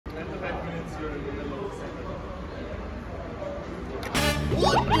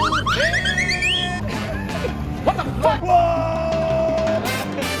What the fuck?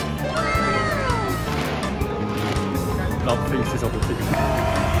 Face is on the TV.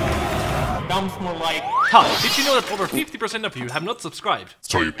 Dumb's more like... Huh, did you know that over 50% of you have not subscribed?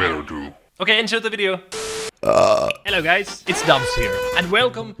 So you better do. Okay, enjoy the video. Hello guys, it's Dumbs here, and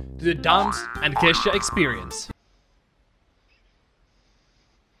welcome to the Dumbs and Kesha experience.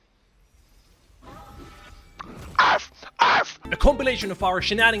 A compilation of our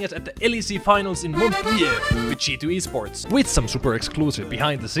shenanigans at the LEC Finals in Montpellier with G2 Esports, with some super exclusive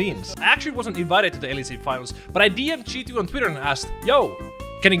behind the scenes. I actually wasn't invited to the LEC Finals, but I DM'd G2 on Twitter and asked, yo,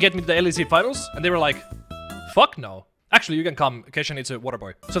 can you get me to the LEC Finals? And they were like, fuck no. Actually, you can come, Kesha needs a water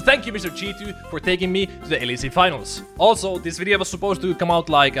boy. So thank you, Mr. G2, for taking me to the LEC Finals. Also, this video was supposed to come out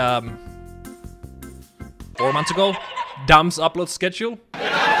like, 4 months ago. Dumb's upload schedule.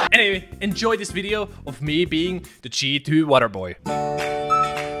 Anyway, enjoy this video of me being the G2 water boy.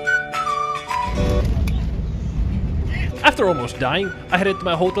 After almost dying, I headed to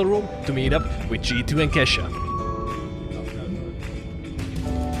my hotel room to meet up with G2 and Kesha.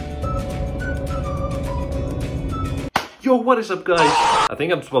 Yo, what is up, guys? I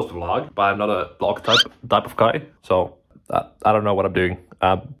think I'm supposed to vlog, but I'm not a vlog type of guy, so I don't know what I'm doing.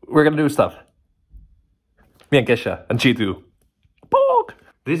 We're gonna do stuff. Me and Kesha and G2. Bog!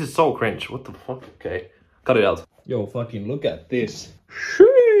 This is so cringe. What the fuck? Okay, cut it out. Yo, fucking look at this.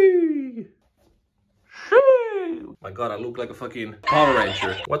 Shee! My god, I look like a fucking Power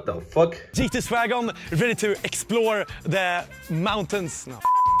Ranger. What the fuck? G2 swag on, ready to explore the mountains. No.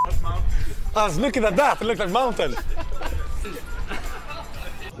 I was looking at that, it looked like mountain.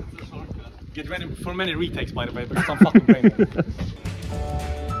 Get ready for many retakes, by the way, because I'm fucking brain.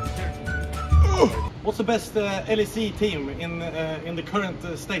 What's the best LEC team in the current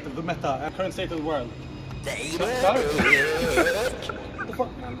state of the meta, current state of the world? What the fuck,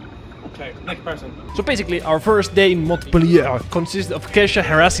 man? Okay, next person. So basically, our first day in Montpellier consists of Kesha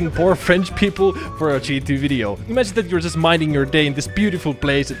harassing poor French people for a G2 video. Imagine that you're just minding your day in this beautiful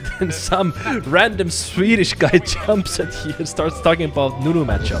place and then some random Swedish guy jumps at you and starts talking about Nunu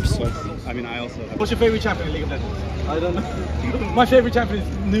matchups. I mean, I also have... What's your favorite champion in League of Legends? I don't know. My favorite champion is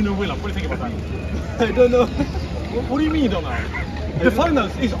Nunu Willow. What do you think about that? I don't know. What do you mean you don't know? The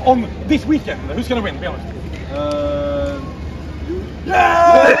finals is on this weekend. Who's gonna win, be honest?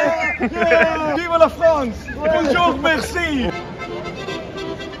 Yeah! Yeah! Vive la France! Bonjour, merci!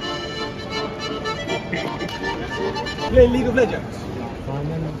 Play League of Legends?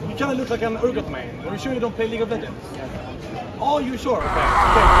 You kinda look like an Urgot main. Are you sure you don't play League of Legends? Oh, you sure?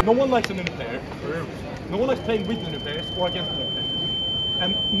 Okay. No one likes a Nunu player. No one likes playing with Nunu players or against Nunu players.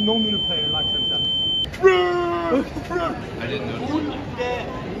 And no Nunu player likes themselves. I didn't know.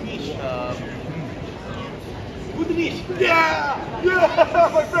 Yeah! Yeah!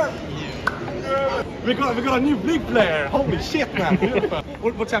 My friend! Yeah. We got a new big player! Holy shit, man!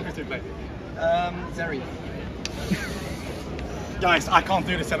 What champions do you play? Zeri. Guys, I can't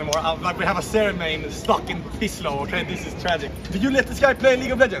do this anymore. Like, we have a Zeri main stuck in Pislow, okay? This is tragic. Did you let this guy play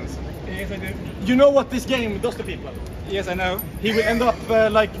League of Legends? Yes, I do. You know what this game does to people? Yes, I know. He will end up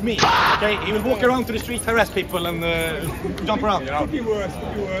like me, okay? He will walk around to the street, harass people and jump around, you know? Could be worse,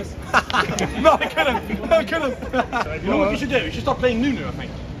 could be worse. No, I couldn't! No, I couldn't! You know what you should do? You should start playing Nunu, I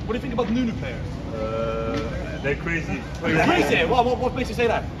think. What do you think about Nunu players? They're crazy. They're crazy? What makes you say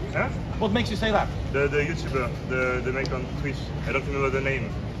that? Huh? What makes you say that? The YouTuber, the make on Twitch. I don't remember the name,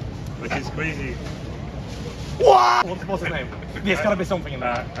 but he's crazy. What? What's his name? There's gotta be something in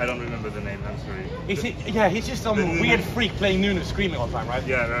there. I don't remember the name, I'm sorry. Is he? Yeah, he's just some weird freak playing Nunu screaming all the time, right?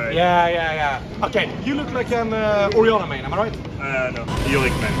 Yeah, right. Yeah. Okay, you look like an Oriana main, am I right? No,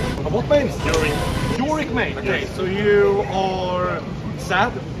 Yorick man. What main? Yorick main. Okay, yes. so you are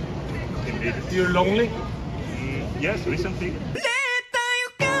sad? Indeed. You're lonely? Yes, recently.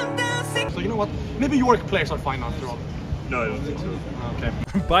 So you know what? Maybe Yorick players are fine after all. No, I don't think so. Okay.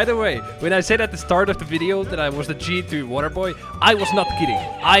 By the way, when I said at the start of the video that I was the G2 water boy, I was not kidding.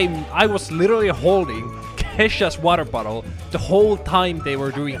 I was literally holding Kesha's water bottle the whole time they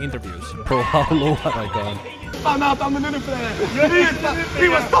were doing interviews. Bro, how low have I gone? Found out I'm the Nunu player. He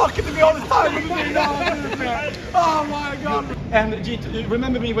was talking to me all the time. Oh my god. And G2,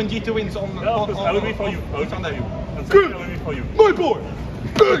 remember me when G2 wins on... I will be for you. I will be for you. My boy.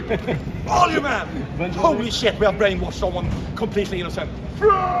 Good. All you, man. Holy shit, we have brainwashed someone completely innocent.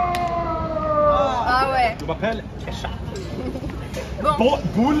 Ah ouais. Je m'appelle Kesha.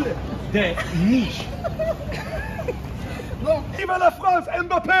 Boule de niche. Bon. Vive la France,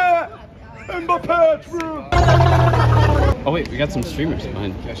 Mbappé! Mbappé, true! Oh wait, we got some streamers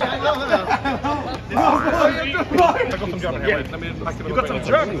behind Kesha. I got some German here. Wait, let me you got some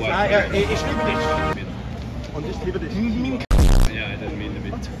German? Ich liebe dich. Und ich liebe dich. Yeah, I didn't mean to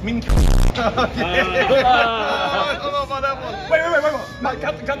be. Min Wait.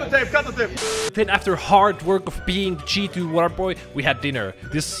 Cut the tape. Then after hard work of being the G2 water boy, we had dinner.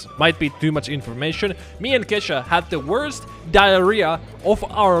 This might be too much information. Me and Kesha had the worst diarrhea of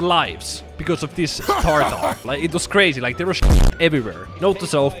our lives because of this tartar. Like, it was crazy, like there was everywhere. Note to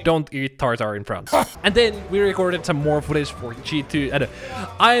self, don't eat tartar in France. And then we recorded some more footage for G2, and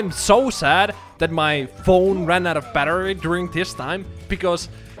I am so sad that my phone ran out of battery during this time because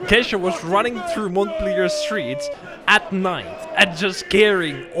Kesha was running through Montpellier streets at night and just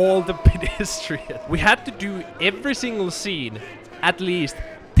scaring all the pedestrians. We had to do every single scene at least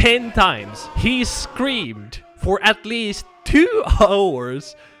 10 times. He screamed for at least 2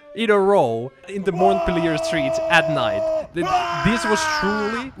 hours in a row in the Montpellier streets at night. This was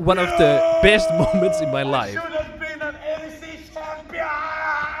truly one of the best moments in my life.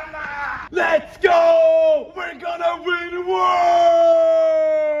 Let's go! We're gonna win the world!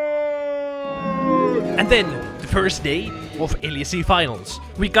 And then the first day of LEC Finals.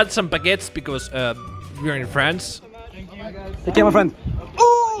 We got some baguettes because we're in France. Take care, my friend.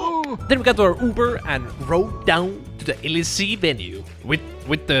 Ooh! Then we got our Uber and rode down to the LEC venue with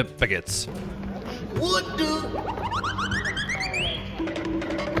the baguettes. What the?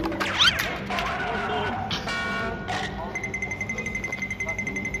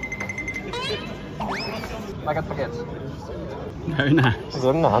 I got baguettes. Very nice.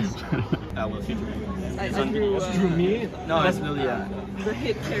 They're not. I drew me? No, it's Lilia. the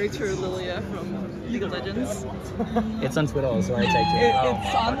hit character Lilia from League of Legends. It's on Twitter, so I tagged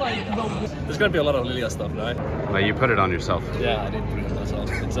It's on like the... There's gonna be a lot of Lilia stuff, right? Well, you put it on yourself. Yeah, I didn't put it on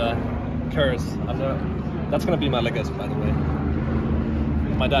myself. It's a curse. That's gonna be my legacy, by the way.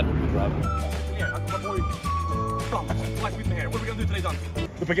 My dad would be proud. Yeah, my boy. Stop. Like with me here. What are we gonna do today, John?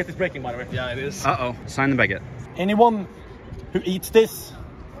 The baguette is breaking, by the way. Yeah, it is. Uh-oh. Sign the baguette. Anyone who eats this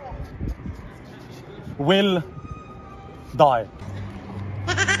will die.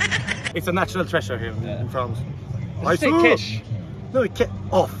 It's a natural treasure here in France. I say Kesh. No, it can't.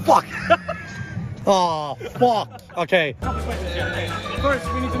 Oh, fuck. Oh, fuck. Okay.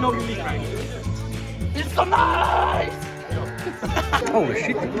 First, we need to know your league rank. Holy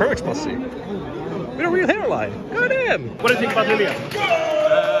shit, the perks must see. With a real hairline. Good him. What do you think about Lilia?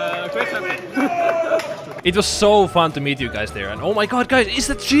 It was so fun to meet you guys there, and oh my god, guys, is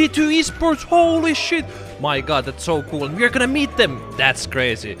that G2 Esports? Holy shit! My god, that's so cool, and we're gonna meet them! That's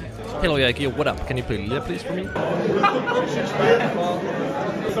crazy. Hello, Yaki, what up? Can you play Lilia, please, for me? Okay,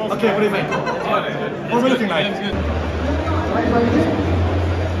 what do you think? What are we looking like?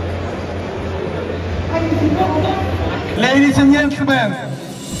 Ladies and gentlemen,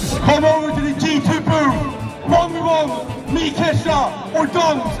 come over to the G2 booth. 1v1, me, Kesha, or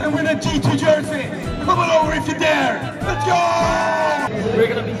Dumbs, and win a G2 jersey. Come on over if you dare. Let's go! We're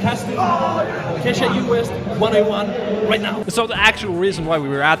gonna be casting Kesha US 1v1 right now. So the actual reason why we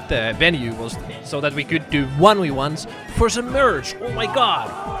were at the venue was so that we could do 1v1s for some merch. Oh my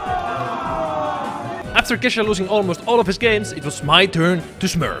god! After Kesha losing almost all of his games, it was my turn to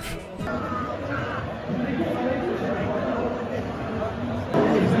smurf.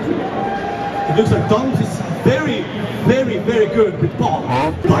 It looks like Dumbs is very, very, very good with ball.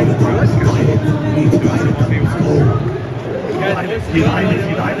 Guide it, Dumbs. Guide it. You need to guide it, Dumbs. Go. You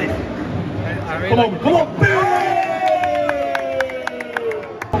guide it. Come on, come on.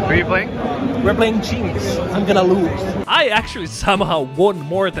 Who are you playing? We're playing Jinx. I'm gonna lose. I actually somehow won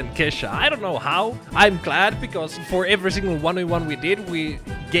more than Kesha. I don't know how. I'm glad because for every single 1v1 we did, we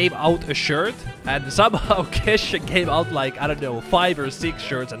gave out a shirt. And somehow Kesha gave out like, I don't know, 5 or 6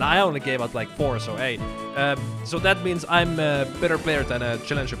 shirts. And I only gave out like 4, so hey. So that means I'm a better player than a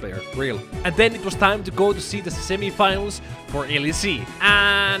challenger player. Real. And then it was time to go to see the semi-finals for LEC.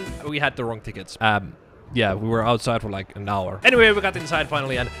 And we had the wrong tickets. Yeah, we were outside for like an hour. Anyway, we got inside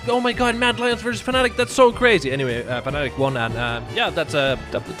finally, and oh my god, Mad Lions versus Fnatic, that's so crazy. Anyway, Fnatic won, and yeah, that's that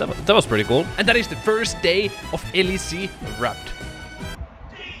was pretty cool. And that is the first day of LEC Wrapped.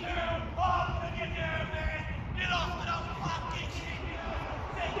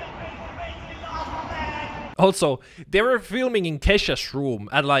 Also, they were filming in Kesha's room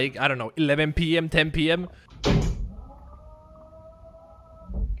at like, I don't know, 11 p.m., 10 p.m.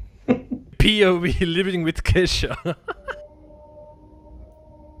 POV living with Kesha.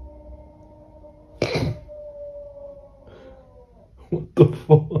 What the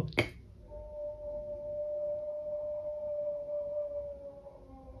fuck?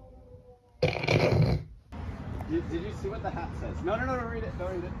 Did you see what the hat says? No, read it.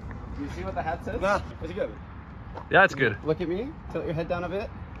 Don't read it. You see what the hat says? Nah, is it good? Yeah, it's good. Look at me. Tilt your head down a bit.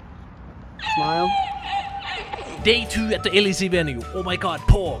 Smile. Day 2 at the LEC venue. Oh my god,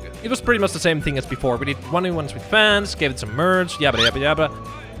 Pog. It was pretty much the same thing as before. We did 1v1s with fans, gave it some merch, yabba yabba yabba.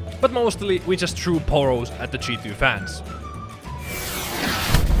 But mostly we just threw poros at the G2 fans.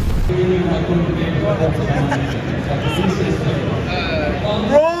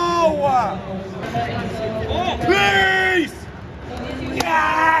 Please!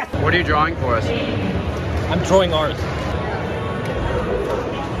 Yes! What are you drawing for us? I'm drawing art.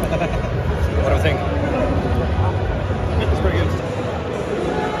 What do you think? It's pretty good.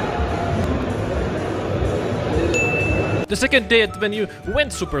 The second day at the venue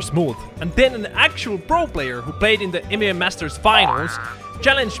went super smooth, and then an actual pro player who played in the MEM Masters Finals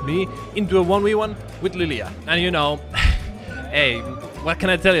challenged me into a 1v1 with Lilia. And you know, hey, what can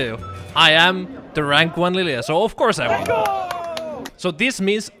I tell you? I am the rank 1 Lilia, so of course I won. So this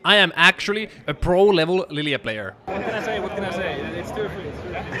means I am actually a pro level Lilia player. What can I say? What can I say? It's too free.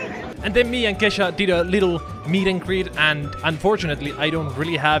 And then me and Kesha did a little meet and greet, and unfortunately I don't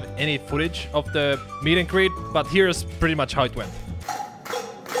really have any footage of the meet and greet, but here's pretty much how it went.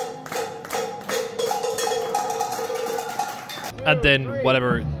 And then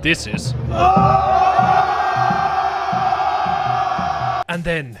whatever this is. And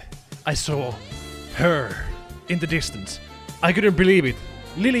then I saw her in the distance. I couldn't believe it.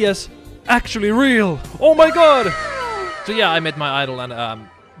 Lilia's actually real. Oh my god! So yeah, I met my idol and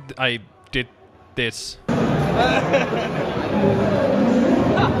I did this.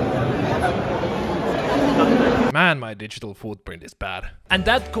 Man, my digital footprint is bad. And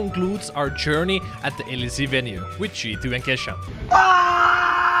that concludes our journey at the LEC venue with G2 and Kesha.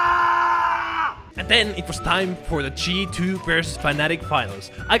 And then it was time for the G2 versus Fnatic finals.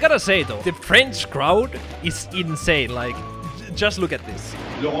 I gotta say though, the French crowd is insane. Like, just look at this.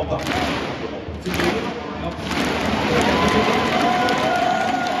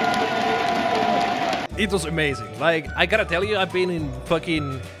 It was amazing. Like, I gotta tell you, I've been in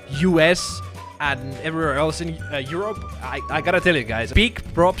fucking US and everywhere else in Europe. I gotta tell you guys, big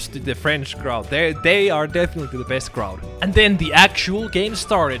props to the French crowd. They are definitely the best crowd. And then the actual game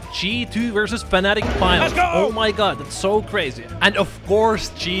started. G2 versus Fnatic finals. Oh my god, that's so crazy. And of course,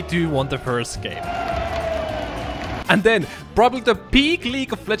 G2 won the first game. And then, probably the peak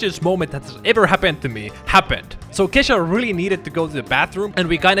League of Legends moment that has ever happened to me happened. So Kesha really needed to go to the bathroom, and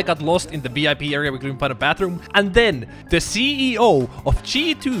we kinda got lost in the VIP area, we couldn't find a bathroom. And then, the CEO of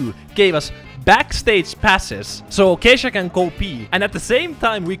G2 gave us backstage passes, so Kesha can go pee. And at the same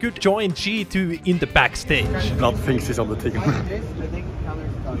time, we could join G2 in the backstage. Blood thinks he's on the team.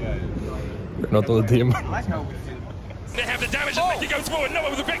 We're not on the team. They have the damage and make it go through, and Noah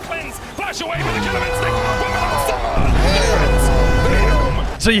with a big cleanse. Flash away with the killer instinct.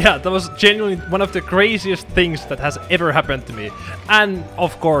 So yeah, that was genuinely one of the craziest things that has ever happened to me. And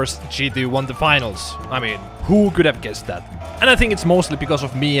of course, G2 won the finals. I mean, who could have guessed that? And I think it's mostly because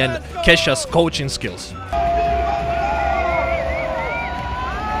of me and Kesha's coaching skills.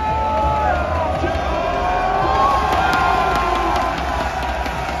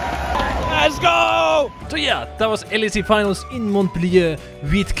 Let's go! So yeah, that was LEC Finals in Montpellier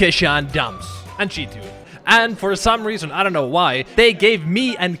with Kesha and Dums and G2. And for some reason, I don't know why, they gave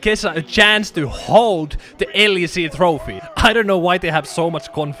me and Kesha a chance to hold the LEC trophy. I don't know why they have so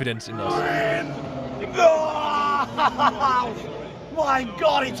much confidence in us. My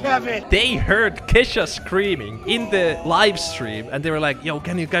god, it's heavy! They heard Kesha screaming in the live stream and they were like, yo,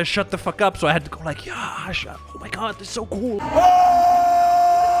 can you guys shut the fuck up? So I had to go like, yeah, oh my god, this is so cool.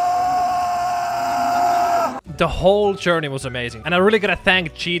 The whole journey was amazing, and I really gotta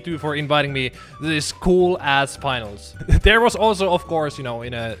thank G2 for inviting me to this cool-ass finals. There was also, of course, you know,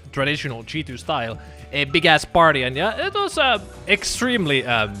 in a traditional G2 style, a big-ass party, and yeah, it was a extremely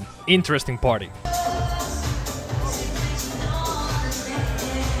interesting party.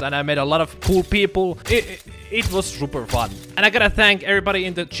 And I met a lot of cool people. It was super fun. And I gotta thank everybody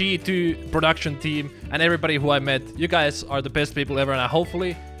in the G2 production team and everybody who I met. You guys are the best people ever, and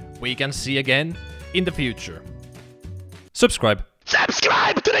hopefully we can see again in the future. Subscribe.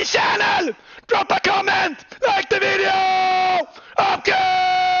 Subscribe to the channel! Drop a comment! Like the video!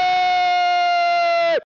 Okay!